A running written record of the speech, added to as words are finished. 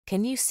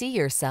Can you see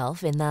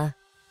yourself in the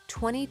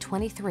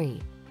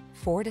 2023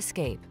 Ford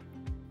Escape?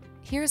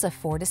 Here's a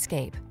Ford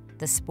Escape,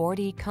 the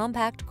sporty,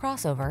 compact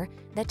crossover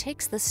that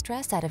takes the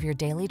stress out of your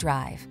daily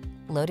drive.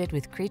 Loaded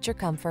with creature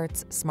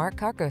comforts, smart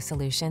cargo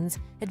solutions,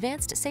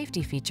 advanced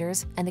safety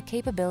features, and the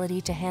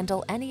capability to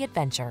handle any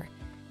adventure,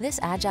 this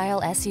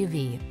agile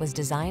SUV was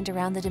designed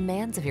around the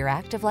demands of your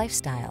active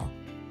lifestyle.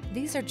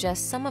 These are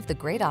just some of the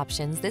great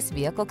options this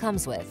vehicle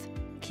comes with: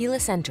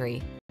 keyless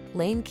entry,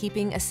 lane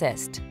keeping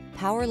assist,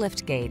 power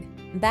liftgate,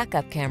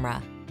 backup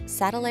camera,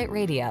 satellite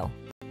radio,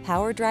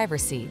 power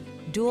driver's seat,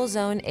 dual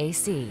zone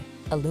AC,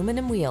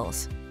 aluminum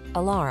wheels,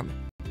 alarm,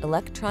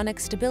 electronic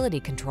stability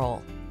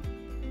control.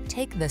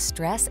 Take the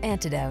stress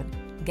antidote.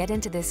 Get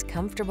into this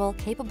comfortable,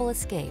 capable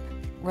Escape.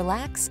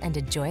 Relax and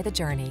enjoy the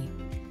journey.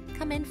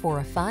 Come in for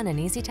a fun and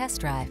easy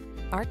test drive.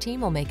 Our team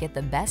will make it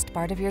the best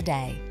part of your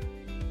day.